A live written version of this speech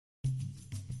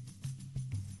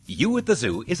You at the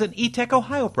Zoo is an eTech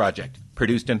Ohio project,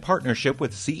 produced in partnership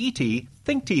with CET,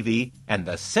 Think TV, and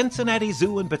the Cincinnati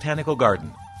Zoo and Botanical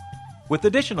Garden, with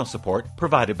additional support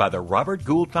provided by the Robert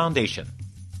Gould Foundation.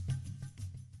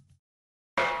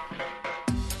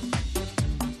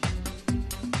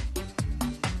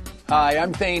 Hi,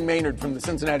 I'm Thane Maynard from the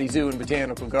Cincinnati Zoo and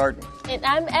Botanical Garden. And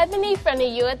I'm Ebony from the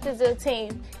You at the Zoo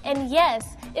team. And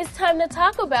yes, it's time to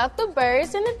talk about the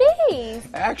birds and the bees.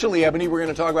 Actually, Ebony, we're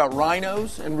going to talk about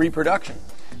rhinos and reproduction.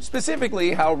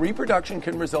 Specifically, how reproduction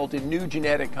can result in new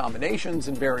genetic combinations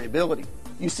and variability.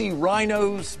 You see,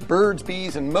 rhinos, birds,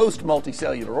 bees, and most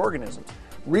multicellular organisms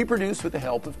reproduce with the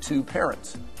help of two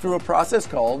parents through a process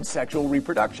called sexual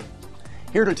reproduction.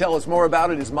 Here to tell us more about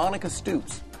it is Monica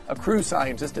Stoops, a crew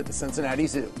scientist at the Cincinnati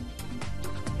Zoo.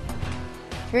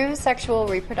 Through sexual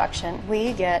reproduction,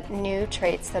 we get new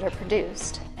traits that are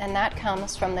produced, and that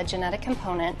comes from the genetic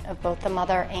component of both the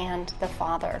mother and the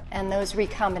father. And those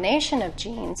recombination of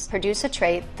genes produce a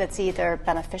trait that's either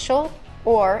beneficial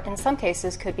or, in some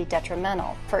cases, could be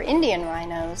detrimental. For Indian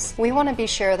rhinos, we want to be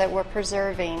sure that we're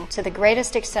preserving, to the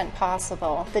greatest extent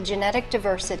possible, the genetic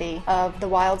diversity of the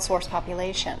wild source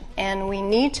population. And we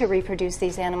need to reproduce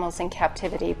these animals in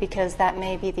captivity because that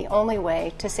may be the only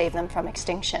way to save them from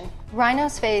extinction.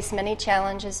 Rhinos face many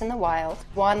challenges in the wild.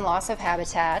 One, loss of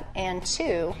habitat, and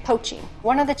two, poaching.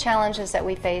 One of the challenges that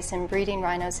we face in breeding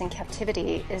rhinos in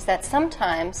captivity is that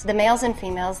sometimes the males and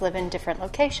females live in different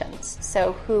locations.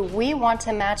 So who we want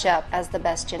to match up as the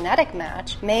best genetic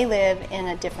match may live in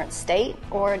a different state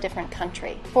or a different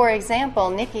country. For example,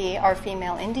 Nikki, our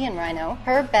female Indian rhino,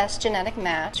 her best genetic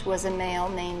match was a male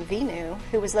named Venu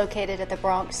who was located at the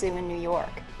Bronx Zoo in New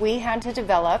York. We had to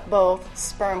develop both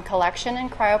sperm collection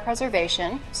and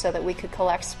cryopreservation so that we could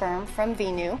collect sperm from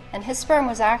Venu, and his sperm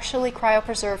was actually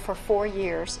cryopreserved for 4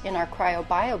 years in our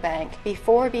cryobiobank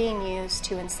before being used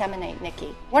to inseminate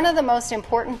Nikki. One of the most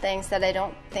important things that I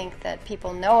don't think that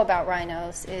people know about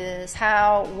rhinos is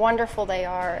how wonderful they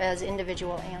are as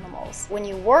individual animals. When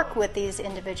you work with these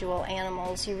individual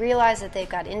animals, you realize that they've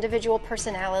got individual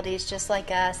personalities just like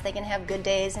us. They can have good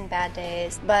days and bad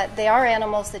days, but they are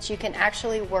animals that you can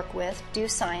actually work with, do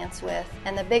science with,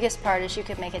 and the biggest part is you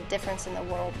can make a difference in the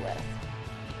world with.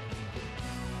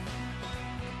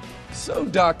 So,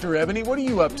 Dr. Ebony, what are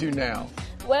you up to now?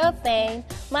 Well, Thane,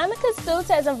 Monica Stoops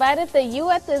has invited the You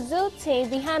at the Zoo team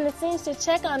behind the scenes to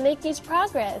check on Nikki's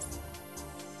progress.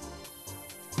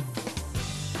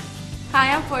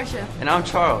 Hi, I'm Portia. And I'm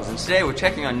Charles, and today we're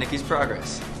checking on Nikki's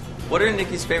progress. What are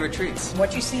Nikki's favorite treats?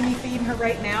 What you see me feeding her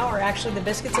right now are actually the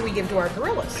biscuits that we give to our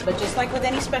gorillas. But just like with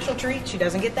any special treat, she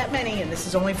doesn't get that many, and this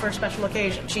is only for a special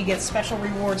occasion. She gets special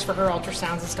rewards for her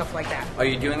ultrasounds and stuff like that. Are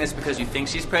you doing this because you think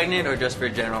she's pregnant or just for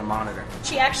general monitoring?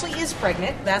 She actually is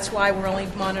pregnant. That's why we're only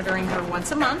monitoring her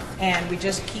once a month, and we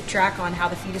just keep track on how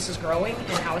the fetus is growing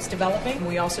and how it's developing. And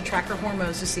we also track her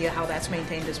hormones to see how that's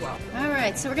maintained as well. All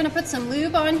right, so we're going to put some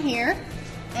lube on here.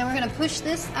 And we're going to push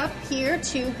this up here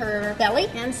to her belly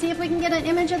and see if we can get an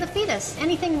image of the fetus.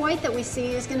 Anything white that we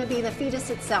see is going to be the fetus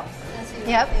itself.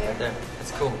 Yep. Right there.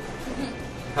 That's cool.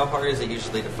 How hard is it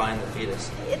usually to find the fetus?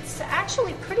 It's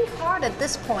actually pretty hard at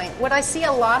this point. What I see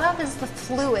a lot of is the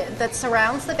fluid that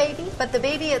surrounds the baby, but the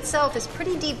baby itself is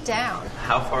pretty deep down.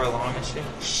 How far along is she?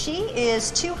 She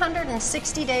is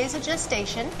 260 days of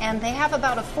gestation, and they have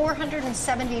about a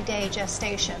 470-day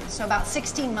gestation, so about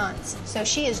 16 months. So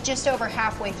she is just over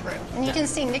halfway through. And you can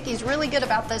see Nikki's really good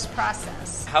about this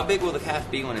process. How big will the calf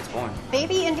be when it's born?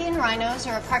 Baby Indian rhinos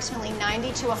are approximately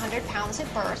 90 to 100 pounds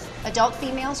at birth. Adult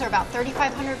females are about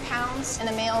 3,500 pounds, and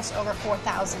the males over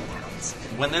 4,000 pounds.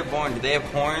 When they're born, do they have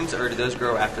horns, or do those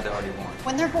grow after they're already born?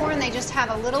 When they're born, they just have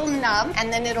a little nub,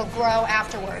 and then it'll grow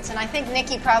afterwards. And I think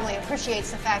Nikki probably appreciates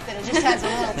the fact that it just has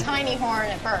a little tiny horn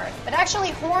at birth. But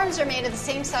actually, horns are made of the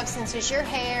same substance as your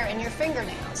hair and your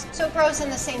fingernails, so it grows in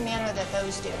the same manner that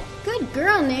those do. Good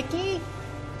girl, Nikki.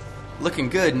 Looking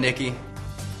good, Nikki.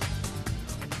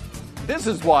 This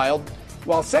is wild.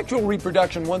 While sexual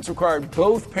reproduction once required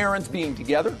both parents being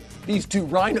together, these two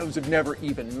rhinos have never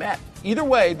even met. Either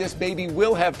way, this baby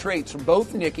will have traits from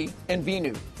both Nikki and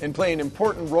Venu and play an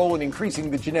important role in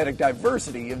increasing the genetic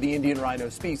diversity of the Indian rhino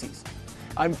species.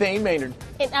 I'm Thane Maynard.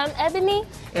 And I'm Ebony.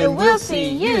 And we'll see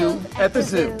you at the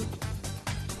zoo.